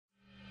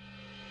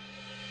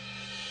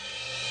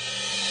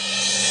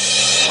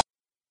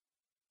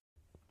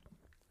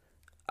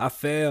I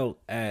failed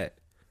at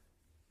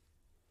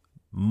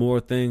more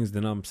things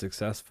than I'm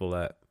successful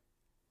at.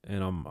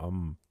 And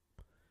I'm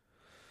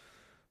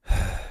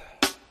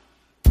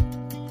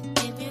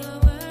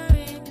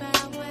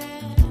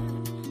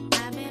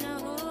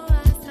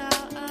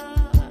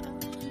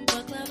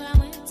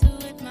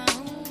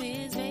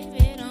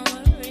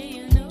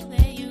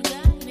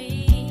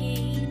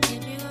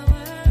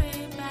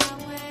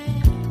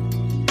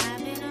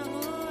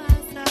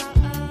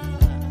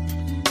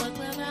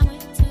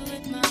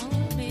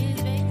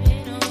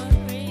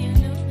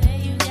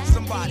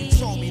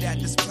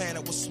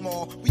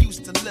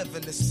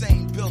in the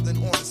same building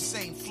on the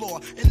same floor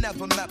and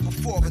never met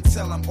before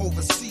until I'm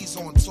overseas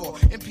on tour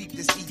and peep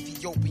this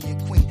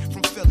Ethiopian queen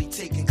from Philly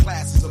taking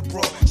classes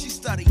abroad. She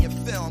studying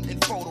film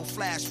and photo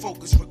flash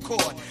focus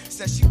record.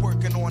 Says she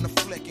working on a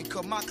flick and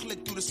cut my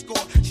click through the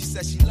score. She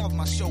said she loved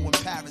my show in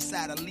Paris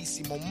at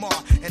Elysée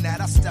Montmartre and that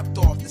I stepped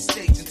off the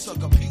stage and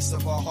took a piece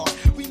of her heart.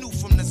 We knew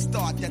from the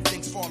start that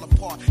things fall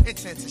apart,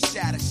 intent to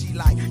shatter. She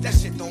like, that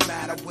shit don't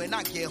matter when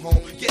I get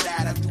home. Get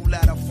at her through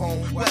letter phone,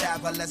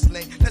 whatever, let's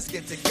link, let's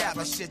get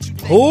together. Shit you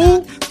think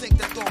who? Think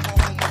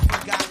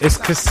that It's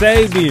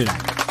Kasabian.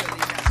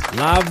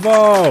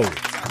 Lavo.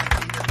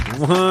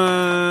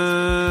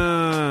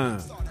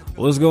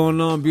 What's going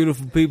on,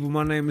 beautiful people?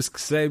 My name is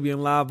Kasabian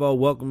Lavo.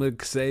 Welcome to the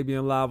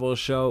Kasabian Lavo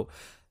Show.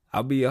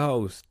 I'll be your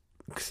host,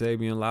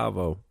 Kasabian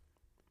Lavo.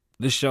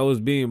 This show is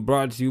being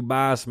brought to you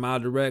by Smile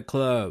Direct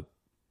Club.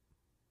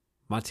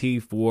 My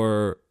teeth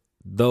were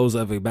those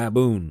of a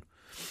baboon.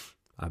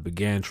 I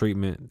began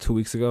treatment 2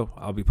 weeks ago.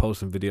 I'll be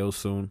posting videos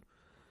soon.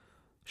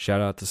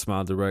 Shout out to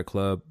Smile Direct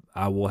Club.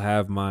 I will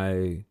have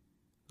my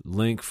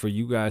link for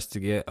you guys to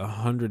get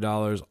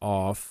 $100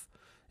 off.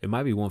 It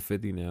might be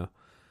 $150 now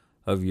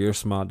of your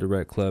Smile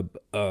Direct Club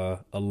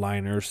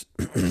aligners.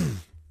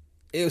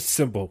 It was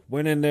simple.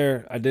 Went in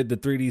there. I did the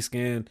 3D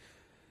scan.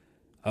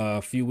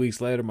 A few weeks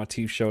later, my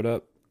teeth showed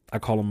up. I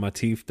call them my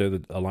teeth. They're the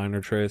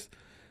aligner trays.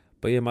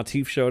 But yeah, my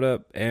teeth showed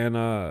up.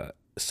 And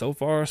so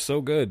far,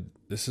 so good.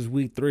 This is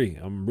week 3.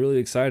 I'm really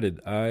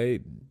excited. I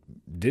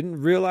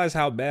didn't realize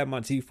how bad my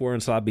teeth were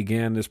until I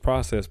began this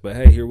process. But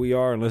hey, here we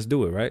are and let's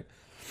do it, right?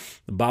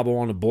 Bobo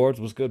on the boards.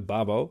 What's good,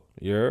 Bobo?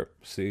 Yeah,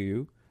 see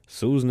you.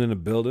 Susan in the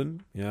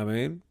building. You know what I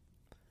mean?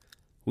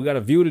 We got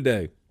a view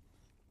today.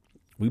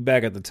 We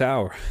back at the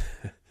tower.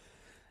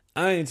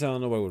 I ain't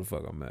telling nobody where the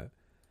fuck I'm at.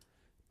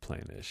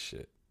 Playing that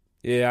shit.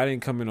 Yeah, I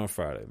didn't come in on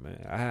Friday,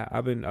 man.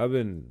 I've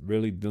been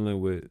really dealing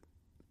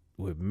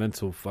with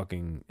mental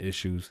fucking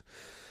issues.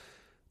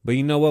 But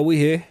you know what? We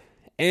here.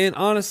 And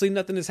honestly,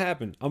 nothing has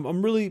happened.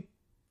 I'm really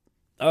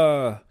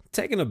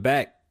taken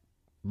aback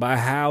by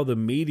how the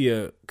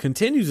media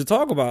continues to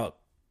talk about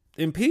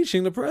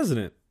impeaching the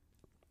president.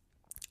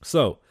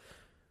 So,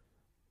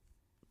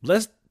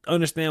 let's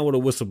understand what a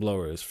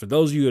whistleblower is. For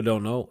those of you who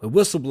don't know, a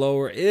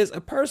whistleblower is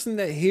a person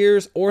that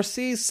hears or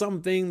sees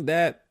something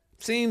that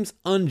seems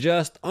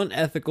unjust,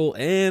 unethical,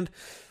 and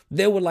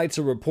they would like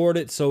to report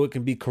it so it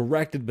can be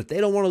corrected, but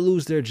they don't want to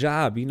lose their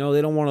job. You know,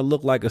 they don't want to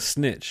look like a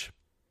snitch.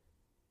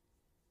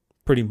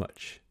 Pretty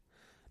much.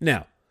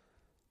 Now,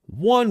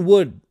 one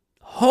would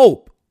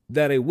hope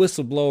that a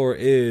whistleblower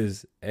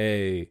is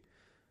a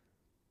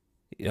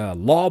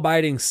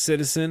law-abiding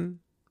citizen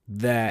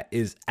that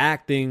is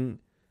acting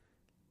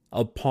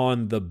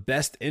upon the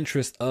best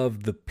interest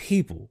of the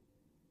people,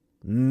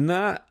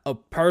 not a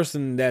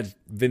person that's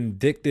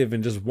vindictive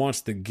and just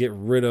wants to get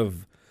rid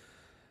of.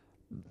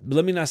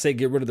 Let me not say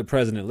get rid of the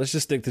president. Let's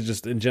just stick to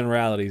just in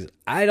generalities.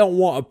 I don't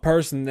want a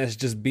person that's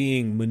just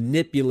being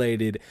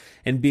manipulated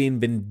and being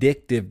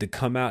vindictive to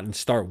come out and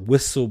start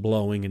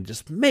whistleblowing and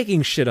just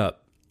making shit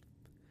up.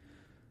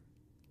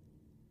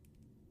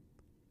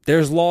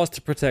 There's laws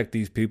to protect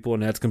these people,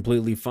 and that's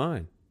completely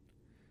fine.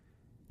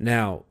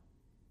 Now,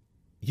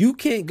 you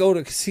can't go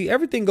to see,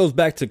 everything goes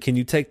back to, can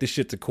you take this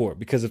shit to court?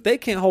 Because if they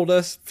can't hold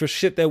us for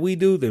shit that we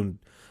do, then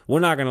we're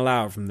not going to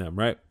allow it from them,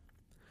 right?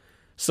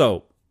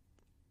 So,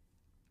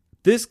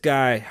 this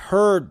guy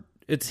heard,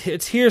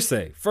 it's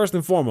hearsay, first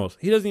and foremost.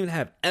 He doesn't even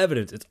have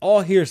evidence. It's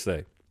all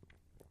hearsay.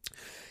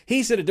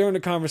 He said it during the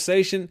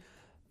conversation.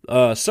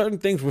 Certain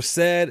things were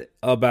said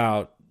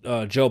about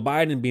Joe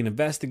Biden being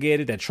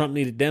investigated, that Trump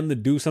needed them to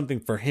do something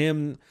for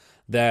him,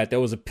 that there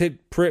was a quid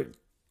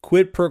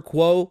pro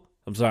quo.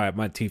 I'm sorry,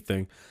 my teeth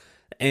thing.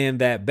 And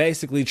that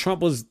basically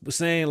Trump was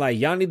saying, like,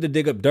 y'all need to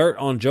dig up dirt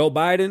on Joe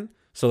Biden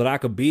so that I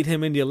could beat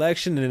him in the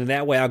election. And in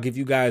that way, I'll give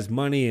you guys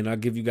money and I'll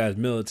give you guys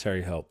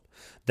military help.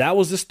 That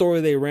was the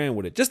story they ran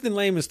with it, just in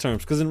layman's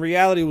terms, because in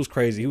reality, it was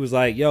crazy. He was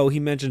like, yo,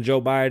 he mentioned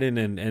Joe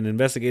Biden and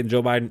investigating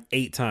Joe Biden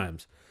 8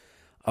 times.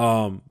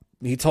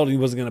 He told him he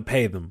wasn't going to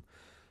pay them.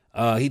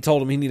 He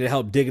told him he needed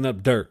help digging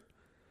up dirt.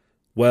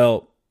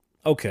 Well,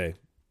 okay.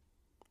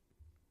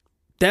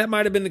 That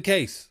might have been the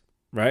case,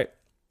 right?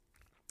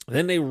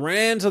 Then they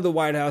ran to the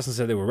White House and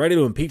said they were ready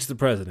to impeach the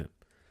president.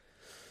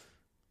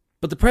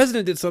 But the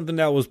president did something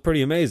that was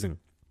pretty amazing.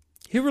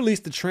 He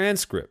released the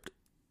transcript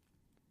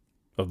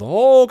of the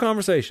whole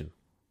conversation.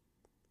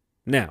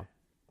 Now,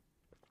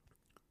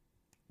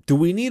 do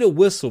we need a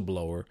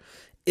whistleblower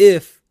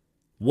if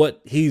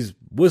what he's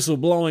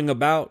whistleblowing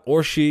about,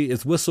 or she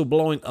is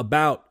whistleblowing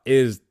about,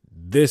 is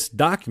this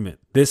document,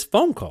 this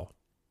phone call.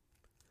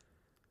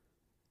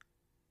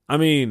 I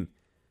mean,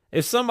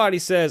 if somebody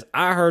says,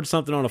 I heard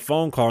something on a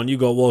phone call, and you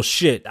go, well,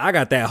 shit, I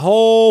got that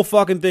whole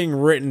fucking thing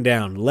written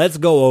down. Let's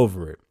go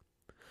over it.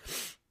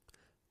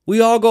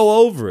 We all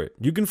go over it.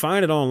 You can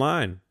find it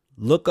online.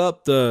 Look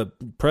up the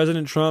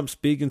President Trump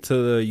speaking to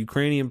the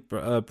Ukrainian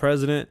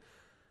president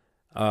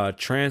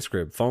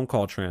transcript, phone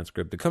call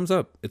transcript. It comes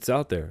up. It's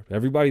out there.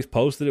 Everybody's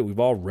posted it. We've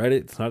all read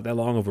it. It's not that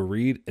long of a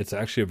read. It's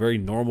actually a very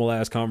normal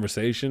ass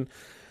conversation.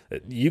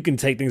 You can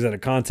take things out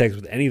of context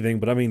with anything,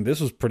 but I mean, this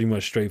was pretty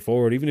much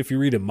straightforward. Even if you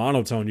read it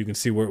monotone, you can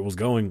see where it was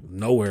going.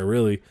 Nowhere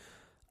really.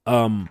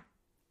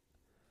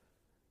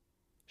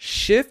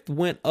 Schiff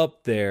went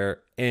up there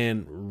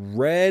and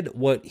read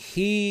what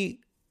he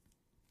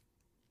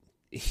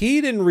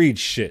didn't read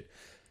shit.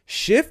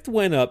 Schiff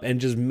went up and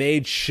just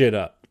made shit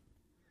up.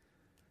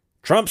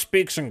 Trump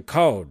speaks in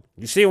code.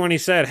 You see when he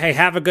said, hey,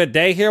 have a good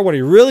day here? What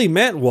he really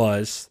meant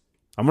was,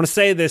 I'm going to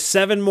say this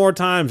 7 more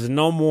times and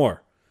no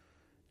more.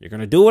 You're going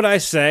to do what I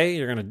say.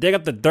 You're going to dig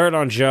up the dirt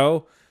on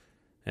Joe.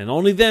 And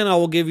only then I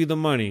will give you the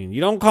money.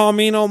 You don't call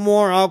me no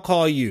more, I'll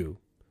call you.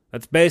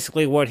 That's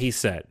basically what he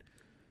said.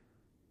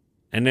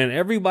 And then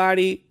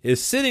everybody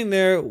is sitting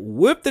there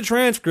with the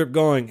transcript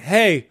going,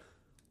 hey,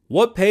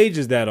 what page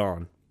is that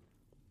on?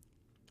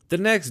 The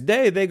next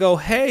day they go,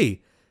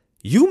 hey,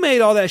 you made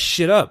all that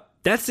shit up.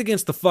 That's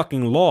against the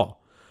fucking law.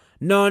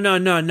 No.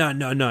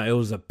 It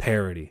was a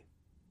parody.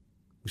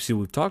 You see,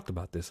 we've talked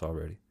about this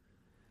already.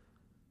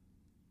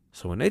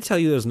 So when they tell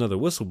you there's another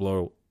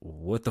whistleblower,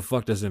 what the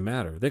fuck does it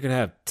matter? They could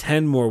have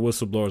 10 more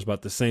whistleblowers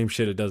about the same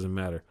shit. It doesn't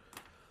matter.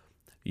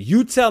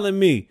 You telling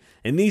me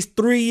in these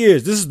 3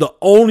 years, this is the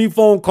only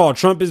phone call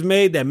Trump has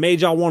made that made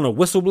y'all want to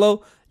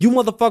whistleblow? You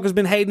motherfuckers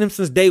been hating him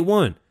since day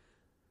one.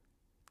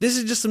 This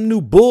is just some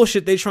new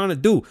bullshit they trying to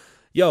do.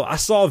 Yo, I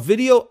saw a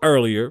video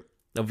earlier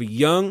of a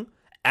young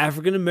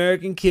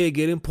African-American kid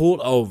getting pulled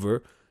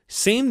over.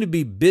 Seemed to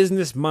be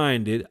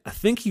business-minded. I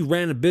think he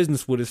ran a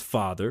business with his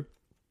father.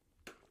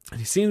 And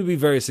he seemed to be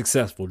very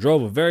successful.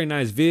 Drove a very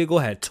nice vehicle.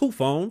 Had 2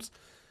 phones.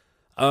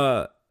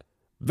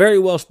 Very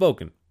well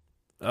spoken.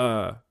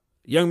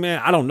 Young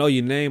man, I don't know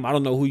your name. I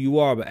don't know who you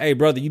are. But hey,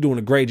 brother, you doing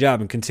a great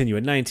job and continue.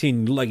 At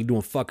 19, you look like you're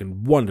doing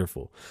fucking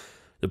wonderful.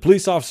 The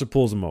police officer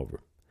pulls him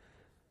over.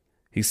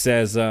 He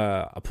says,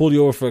 I pulled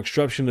you over for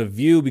obstruction of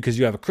view because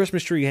you have a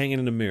Christmas tree hanging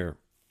in the mirror.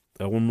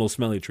 One of those little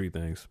smelly tree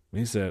things.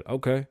 He said,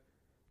 okay,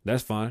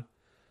 that's fine.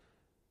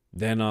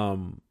 Then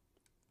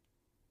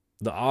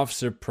the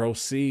officer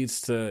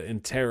proceeds to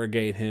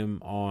interrogate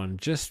him on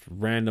just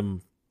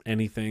random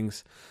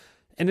anythings.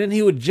 And then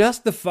he would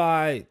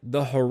justify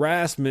the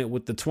harassment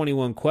with the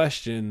 21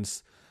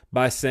 questions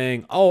by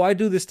saying, oh, I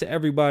do this to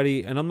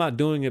everybody, and I'm not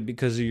doing it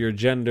because of your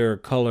gender,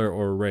 color,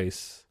 or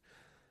race.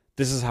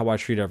 This is how I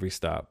treat every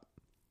stop.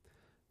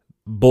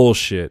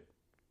 Bullshit.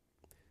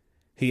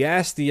 He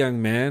asked the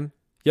young man,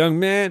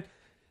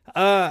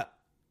 I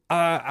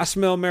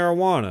smell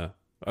marijuana.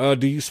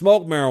 Do you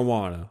smoke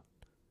marijuana?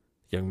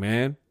 Young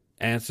man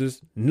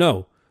answers,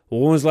 no.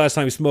 Well, when was the last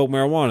time you smoked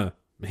marijuana?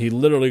 He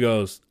literally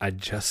goes, I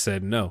just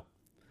said no.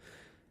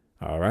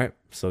 All right.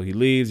 So he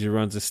leaves. He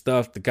runs his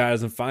stuff. The guy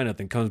doesn't find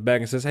nothing. Comes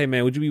back and says, hey,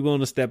 man, would you be willing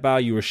to step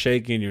out? You were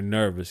shaking. You're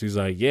nervous. He's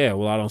like, yeah,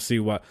 well, I don't see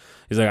why.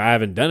 He's like, I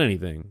haven't done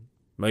anything.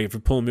 Like, if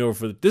you're pulling me over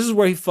for this is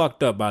where he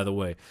fucked up, by the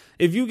way.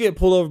 If you get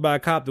pulled over by a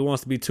cop that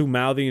wants to be too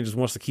mouthy and just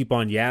wants to keep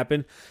on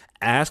yapping,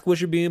 ask what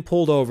you're being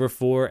pulled over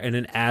for and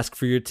then ask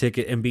for your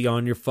ticket and be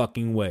on your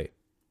fucking way.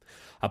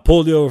 I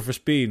pulled you over for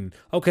speeding.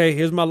 Okay,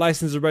 here's my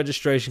license and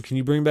registration. Can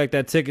you bring back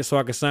that ticket so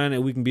I can sign it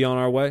and we can be on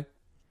our way?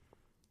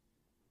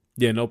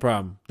 Yeah, no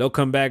problem. They'll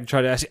come back and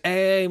try to ask you,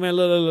 hey, man,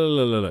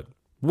 look.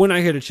 We're not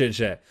here to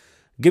chit-chat.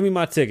 Give me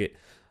my ticket.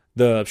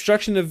 The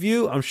obstruction of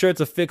view, I'm sure it's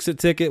a fix-it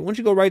ticket. Why don't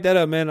you go write that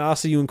up, man? I'll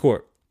see you in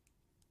court.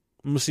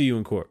 I'm going to see you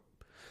in court.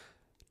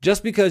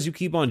 Just because you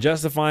keep on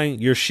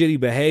justifying your shitty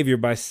behavior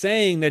by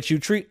saying that you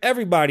treat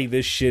everybody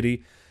this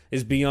shitty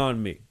is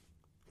beyond me.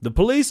 The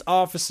police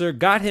officer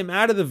got him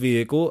out of the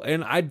vehicle,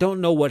 and I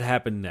don't know what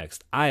happened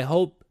next. I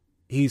hope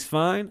he's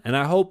fine, and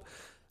I hope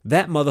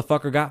that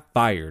motherfucker got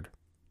fired.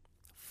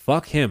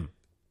 Fuck him.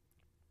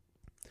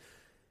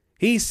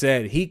 He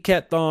said he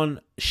kept on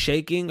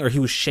shaking, or he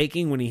was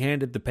shaking when he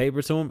handed the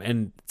paper to him,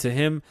 and to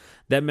him,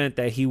 that meant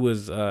that he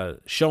was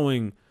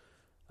showing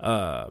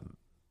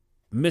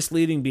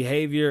misleading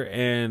behavior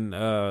and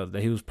that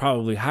he was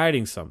probably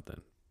hiding something.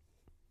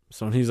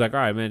 So he's like, all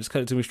right, man, just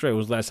cut it to me straight. When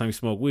was the last time you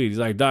smoked weed? He's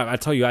like, Doc, I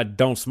tell you, I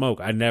don't smoke.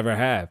 I never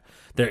have.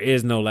 There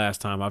is no last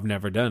time. I've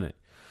never done it.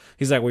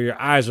 He's like, well,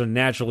 your eyes are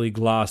naturally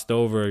glossed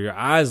over. Your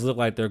eyes look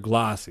like they're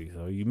glossy.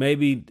 So you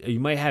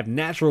might have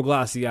natural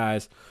glossy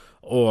eyes,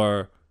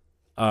 or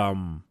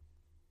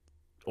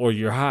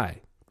you're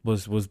high.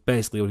 Was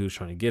basically what he was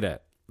trying to get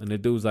at. And the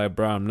dude's like,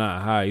 bro, I'm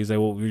not high. He's like,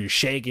 well, you're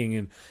shaking,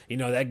 and,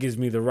 that gives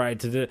me the right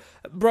to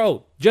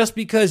Bro, just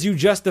because you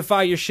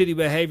justify your shitty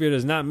behavior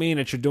does not mean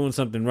that you're doing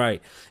something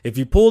right. If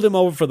you pulled him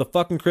over for the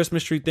fucking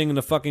Christmas tree thing in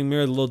the fucking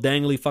mirror, the little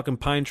dangly fucking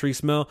pine tree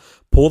smell,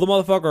 pull the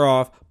motherfucker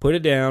off, put it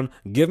down,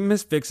 give him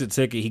his fix-it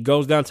ticket. He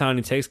goes downtown,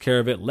 he takes care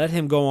of it, let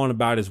him go on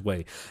about his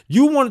way.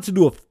 You wanted to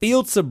do a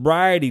field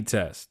sobriety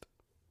test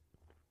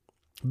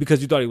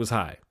because you thought he was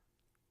high.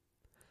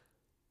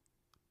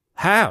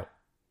 How?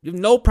 You have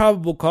no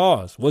probable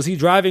cause. Was he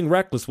driving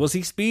reckless? Was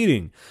he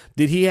speeding?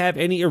 Did he have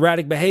any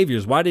erratic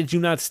behaviors? Why did you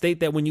not state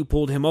that when you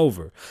pulled him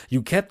over?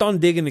 You kept on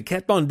digging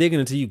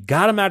until you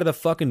got him out of the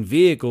fucking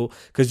vehicle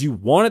because you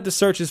wanted to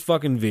search his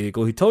fucking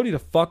vehicle. He told you to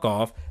fuck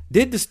off,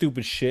 did the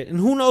stupid shit, and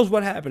who knows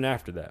what happened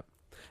after that.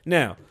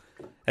 Now,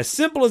 as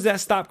simple as that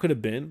stop could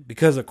have been,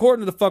 because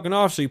according to the fucking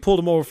officer, he pulled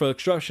him over for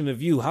obstruction of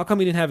view. How come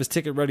he didn't have his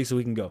ticket ready so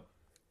he can go?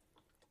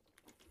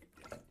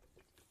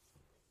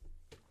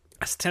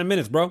 That's 10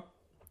 minutes, bro.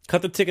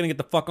 Cut the ticket and get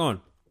the fuck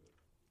on.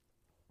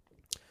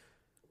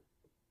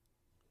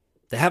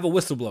 They have a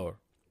whistleblower.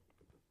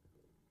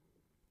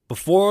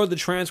 Before the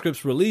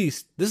transcript's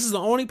released, this is the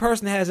only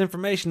person that has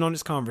information on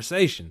this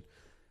conversation.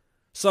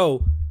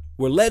 So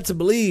we're led to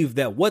believe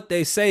that what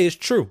they say is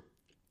true.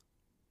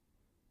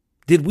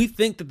 Did we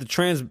think that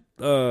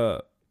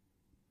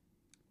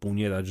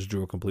I just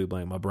drew a complete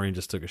blank. My brain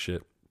just took a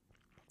shit.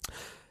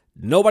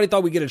 Nobody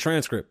thought we'd get a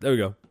transcript. There we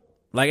go.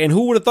 And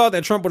who would have thought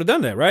that Trump would have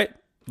done that, right?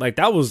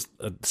 That was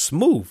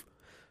smooth.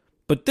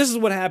 But this is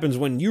what happens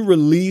when you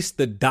release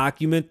the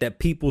document that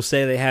people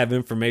say they have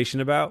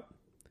information about.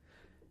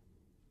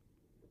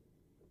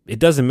 It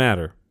doesn't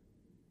matter.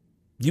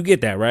 You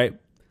get that, right?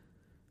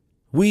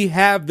 We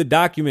have the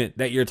document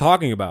that you're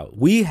talking about.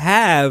 We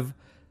have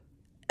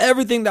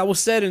everything that was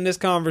said in this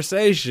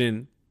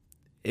conversation,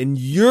 and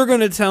you're going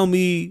to tell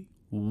me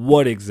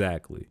what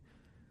exactly.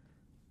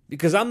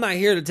 Because I'm not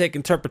here to take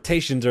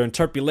interpretations or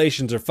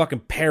interpolations or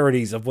fucking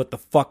parodies of what the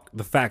fuck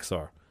the facts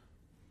are.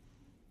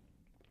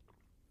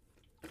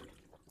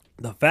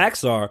 The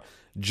facts are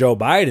Joe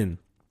Biden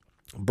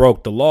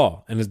broke the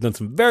law and has done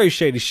some very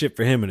shady shit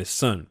for him and his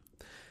son.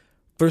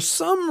 For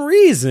some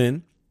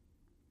reason,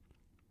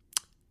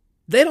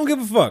 they don't give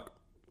a fuck.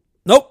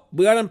 Nope,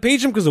 we got to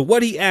impeach him because of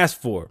what he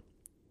asked for.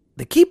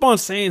 They keep on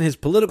saying his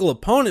political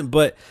opponent,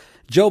 but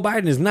Joe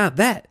Biden is not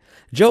that.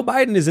 Joe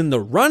Biden is in the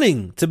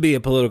running to be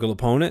a political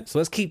opponent, so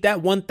let's keep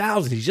that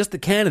 1,000. He's just a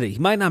candidate. He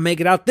might not make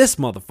it out this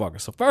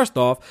motherfucker. So first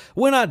off,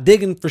 we're not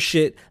digging for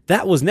shit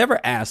that was never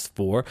asked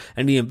for,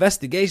 and the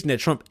investigation that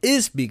Trump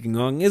is speaking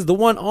on is the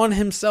one on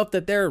himself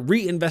that they're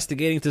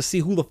reinvestigating to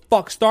see who the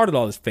fuck started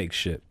all this fake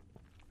shit.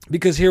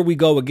 Because here we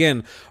go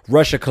again,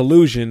 Russia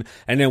collusion,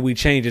 and then we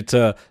change it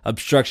to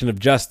obstruction of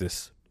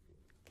justice,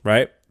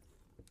 right?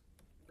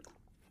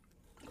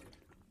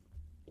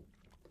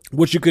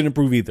 Which you couldn't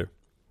prove either.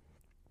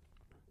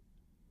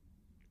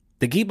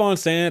 They keep on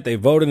saying that they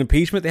voted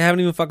impeachment. They haven't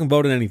even fucking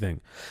voted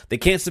anything. They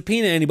can't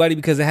subpoena anybody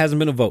because there hasn't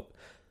been a vote.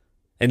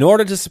 In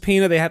order to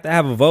subpoena, they have to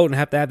have a vote and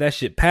have to have that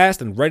shit passed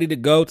and ready to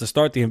go to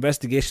start the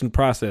investigation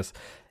process.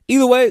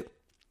 Either way,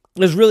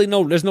 there's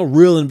no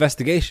real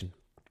investigation.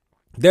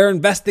 They're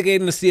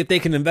investigating to see if they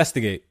can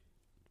investigate.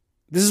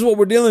 This is what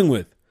we're dealing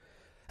with.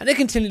 And they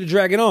continue to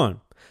drag it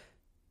on.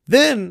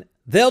 Then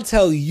they'll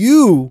tell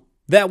you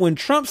that when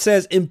Trump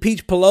says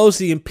impeach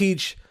Pelosi,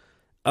 impeach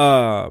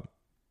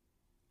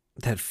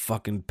that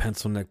fucking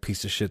pencil neck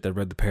piece of shit that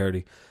read the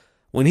parody.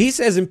 When he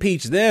says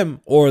impeach them,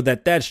 or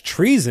that's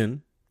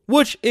treason,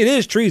 which it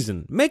is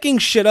treason, making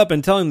shit up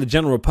and telling the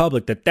general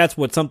public that that's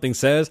what something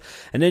says,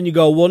 and then you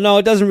go, well, no,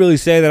 it doesn't really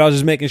say that, I was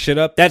just making shit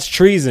up. That's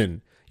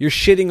treason. You're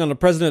shitting on the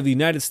president of the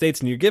United States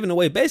and you're giving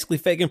away basically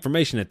fake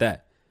information at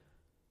that.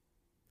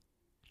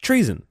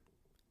 Treason.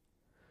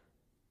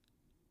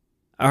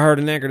 I heard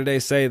an anchor today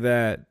say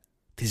that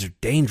these are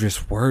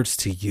dangerous words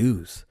to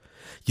use.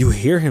 You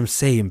hear him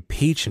say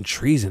impeach and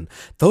treason.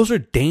 Those are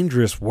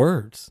dangerous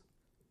words.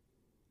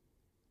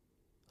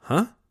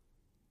 Huh?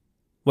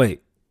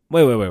 Wait.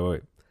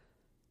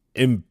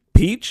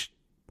 Impeach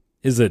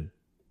is a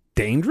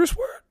dangerous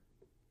word?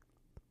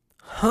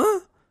 Huh?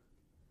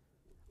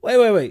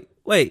 Wait.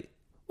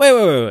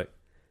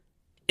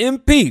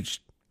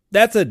 Impeached.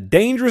 That's a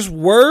dangerous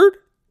word?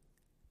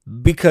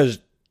 Because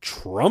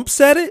Trump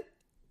said it?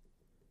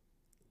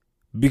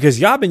 Because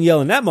y'all been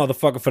yelling that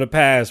motherfucker for the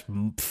past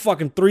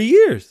fucking 3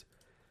 years.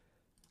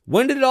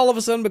 When did it all of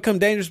a sudden become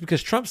dangerous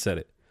because Trump said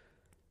it?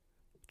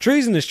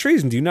 Treason is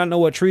treason. Do you not know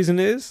what treason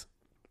is?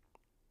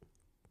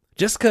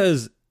 Just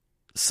because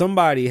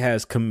somebody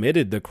has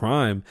committed the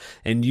crime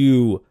and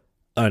you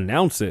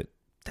announce it,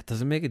 that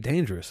doesn't make it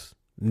dangerous.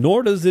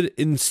 Nor does it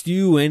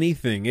ensue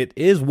anything. It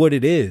is what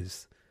it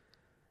is.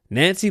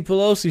 Nancy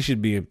Pelosi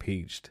should be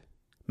impeached.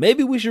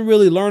 Maybe we should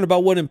really learn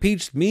about what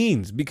impeached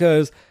means,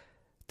 because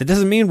that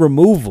doesn't mean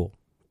removal.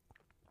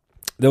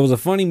 There was a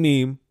funny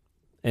meme,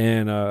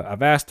 and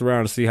I've asked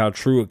around to see how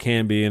true it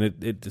can be,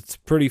 and it's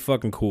pretty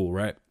fucking cool,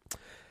 right?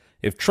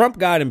 If Trump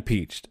got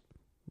impeached,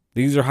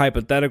 these are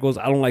hypotheticals.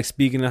 I don't like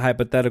speaking in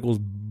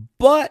hypotheticals,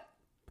 but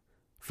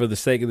for the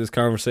sake of this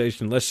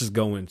conversation, let's just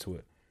go into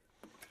it.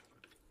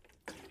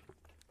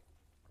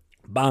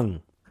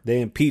 Bang. They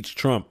impeach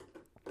Trump.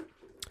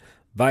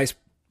 Vice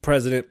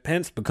President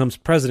Pence becomes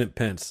President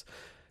Pence.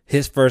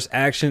 His first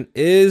action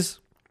is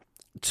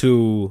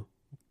to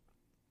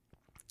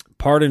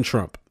pardon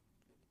Trump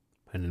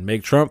and then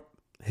make Trump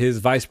his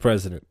vice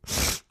president.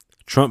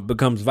 Trump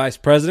becomes vice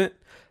president.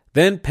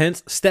 Then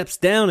Pence steps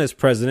down as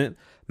president,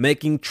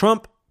 making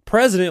Trump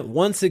president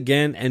once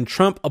again, and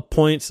Trump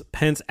appoints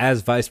Pence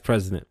as vice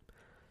president.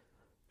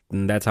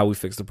 And that's how we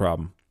fix the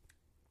problem.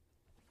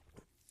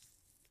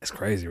 It's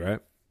crazy, right?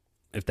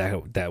 If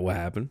that would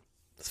happen.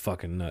 It's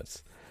fucking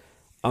nuts.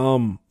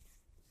 I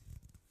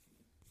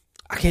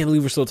can't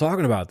believe we're still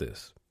talking about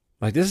this.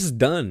 Like, this is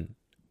done.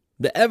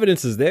 The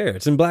evidence is there.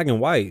 It's in black and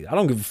white. I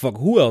don't give a fuck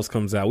who else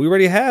comes out. We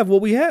already have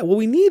what we had, what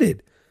we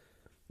needed.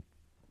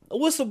 A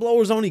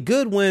whistleblower's only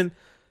good when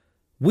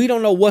we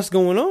don't know what's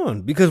going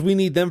on because we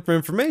need them for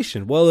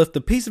information. Well, if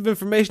the piece of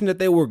information that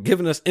they were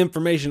giving us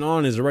information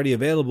on is already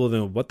available,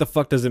 then what the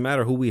fuck does it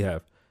matter who we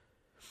have?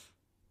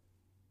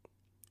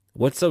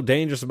 What's so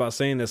dangerous about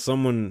saying that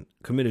someone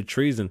committed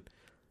treason?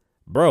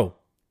 Bro,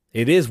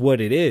 it is what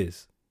it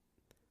is.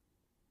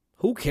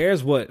 Who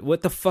cares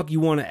what the fuck you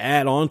want to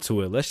add on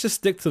to it? Let's just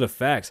stick to the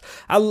facts.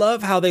 I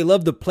love how they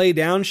love to play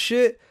down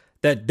shit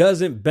that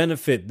doesn't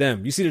benefit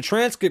them. You see, the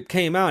transcript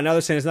came out. Now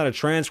they're saying it's not a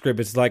transcript.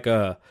 It's like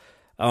a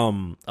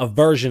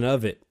version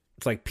of it.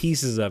 It's like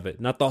pieces of it,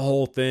 not the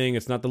whole thing.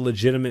 It's not the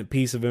legitimate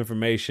piece of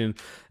information.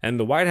 And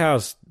the White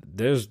House,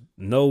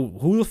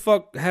 who the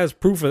fuck has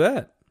proof of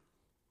that?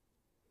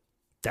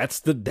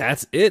 That's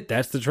it.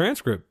 That's the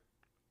transcript.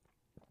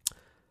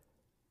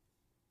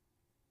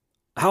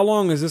 How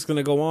long is this going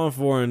to go on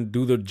for, and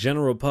do the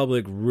general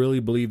public really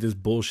believe this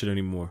bullshit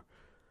anymore?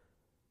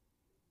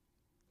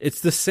 It's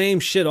the same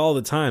shit all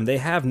the time. They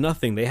have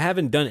nothing. They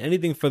haven't done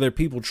anything for their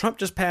people. Trump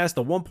just passed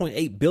a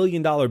 $1.8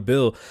 billion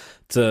bill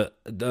to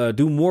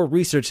do more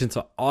research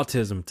into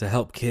autism to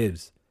help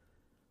kids.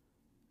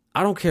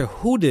 I don't care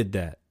who did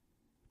that.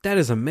 That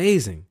is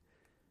amazing.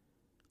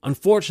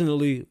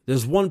 Unfortunately,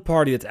 there's one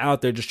party that's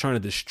out there just trying to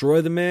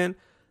destroy the man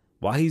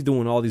while he's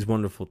doing all these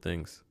wonderful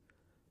things.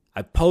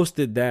 I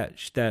posted that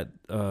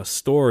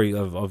story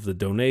of the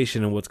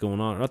donation and what's going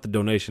on. Not the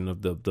donation,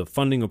 of the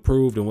funding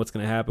approved and what's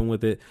going to happen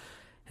with it.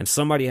 And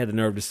somebody had the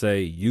nerve to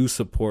say, "You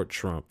support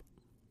Trump."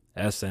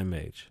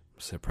 SMH. I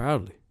said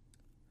proudly.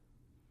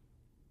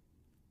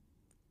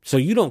 So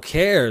you don't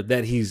care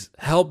that he's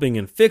helping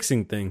and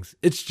fixing things.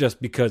 It's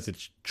just because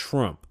it's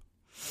Trump.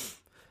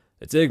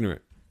 It's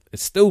ignorant.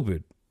 It's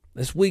stupid.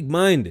 It's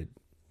weak-minded.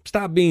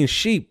 Stop being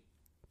sheep.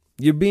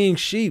 You're being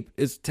sheep.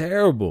 It's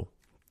terrible.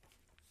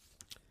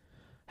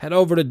 Head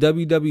over to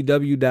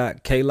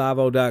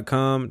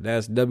www.klavo.com.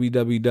 That's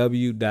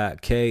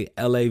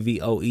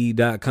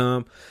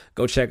www.klavoe.com.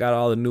 Go check out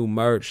all the new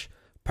merch.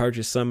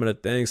 Purchase some of the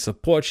things.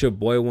 Support your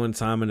boy one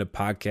time in the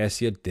podcast,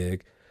 you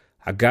dig.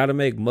 I got to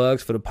make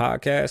mugs for the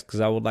podcast because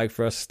I would like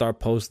for us to start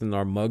posting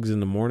our mugs in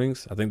the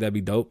mornings. I think that'd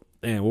be dope.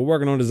 And we're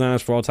working on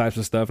designs for all types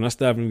of stuff. And I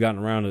still haven't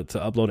gotten around to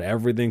upload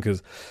everything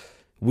because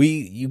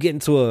you get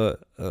into a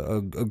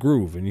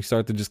groove and you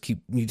start to just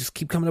keep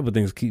coming up with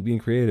things, keep being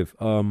creative.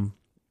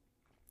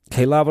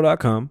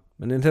 klavo.com,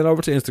 and then head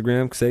over to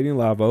Instagram, Kasabian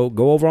Lavo.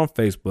 Go over on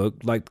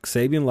Facebook, like the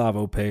Kasabian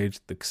Lavo page,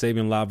 the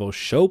Kasabian Lavo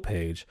show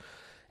page,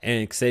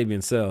 and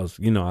Kasabian sells.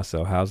 You know I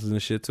sell houses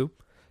and shit too.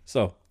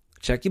 So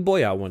check your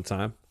boy out one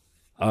time.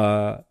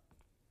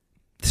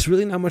 There's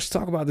really not much to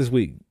talk about this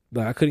week.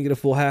 Like, I couldn't get a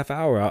full half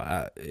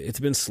hour. It's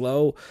been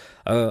slow.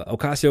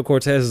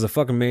 Ocasio-Cortez is a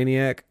fucking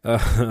maniac.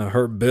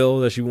 Her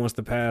bill that she wants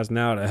to pass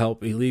now to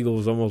help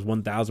illegals almost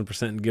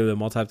 1,000% and give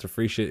them all types of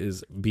free shit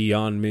is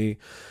beyond me.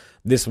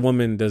 This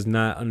woman does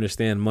not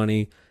understand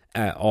money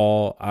at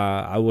all.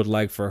 I would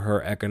like for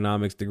her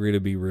economics degree to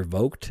be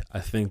revoked. I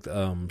think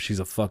she's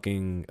a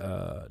fucking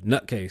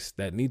nutcase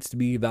that needs to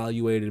be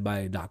evaluated by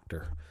a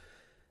doctor.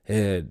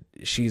 And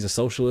she's a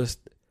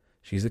socialist.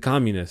 She's a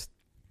communist.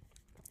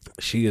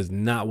 She is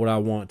not what I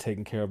want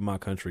taking care of my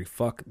country.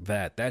 Fuck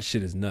that. That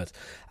shit is nuts.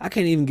 I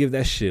can't even give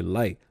that shit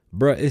light.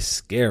 Bruh, it's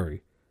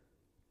scary.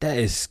 That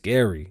is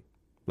scary.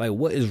 Like,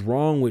 what is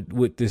wrong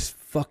with this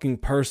fucking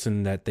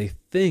person that they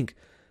think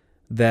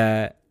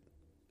that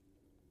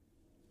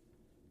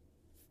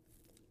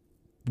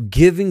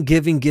giving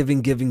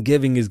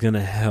is going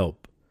to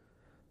help?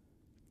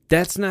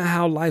 That's not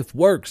how life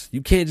works.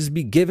 You can't just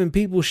be giving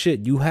people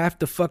shit. You have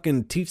to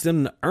fucking teach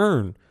them to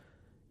earn.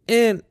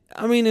 And,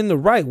 I mean, in the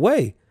right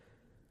way.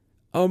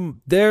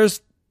 There's,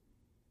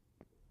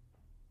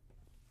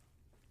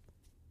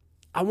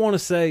 I want to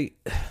say,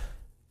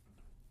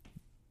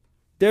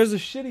 there's a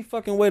shitty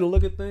fucking way to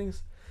look at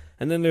things.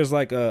 And then there's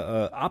like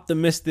a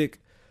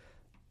optimistic,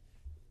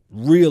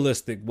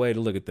 realistic way to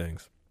look at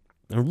things.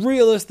 And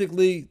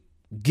realistically,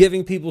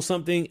 giving people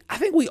something, I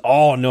think we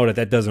all know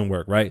that doesn't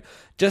work, right?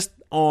 Just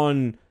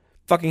on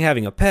fucking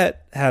having a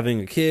pet,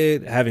 having a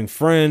kid, having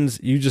friends,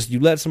 you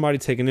let somebody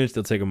take an inch,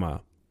 they'll take a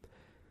mile.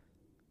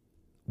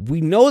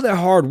 We know that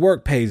hard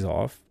work pays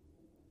off.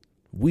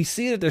 We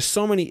see that there's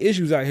so many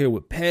issues out here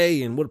with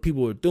pay and what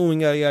people are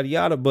doing, yada, yada,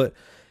 yada. But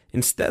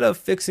instead of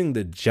fixing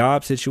the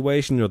job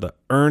situation or the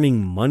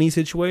earning money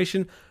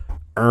situation,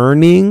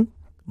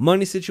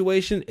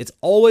 it's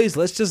always,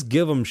 let's just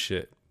give them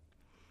shit.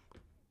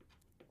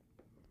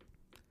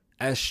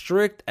 As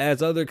strict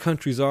as other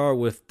countries are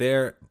with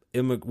their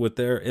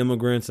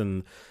immigrants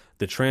and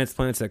the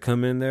transplants that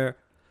come in there,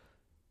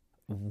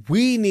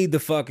 we need to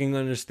fucking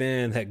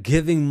understand that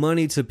giving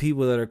money to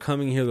people that are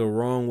coming here the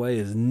wrong way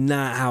is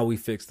not how we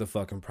fix the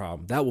fucking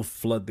problem. That will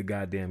flood the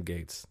goddamn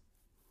gates.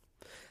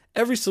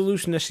 Every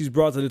solution that she's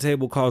brought to the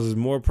table causes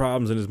more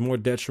problems and is more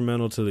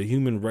detrimental to the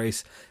human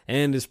race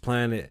and this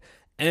planet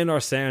and our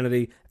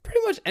sanity,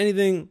 pretty much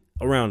anything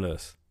around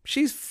us.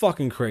 She's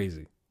fucking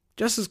crazy.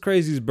 Just as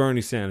crazy as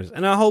Bernie Sanders.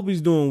 And I hope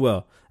he's doing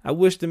well. I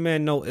wish the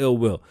man no ill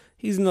will.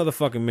 He's another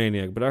fucking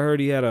maniac. But I heard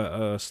he had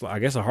a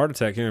heart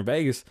attack here in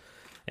Vegas.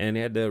 And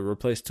he had to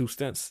replace 2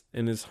 stents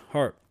in his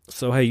heart.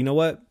 So, hey, you know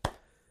what?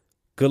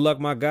 Good luck,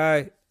 my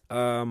guy.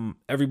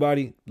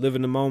 Everybody, live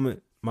in the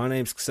moment. My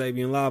name's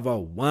Xavier Lavo.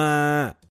 Why?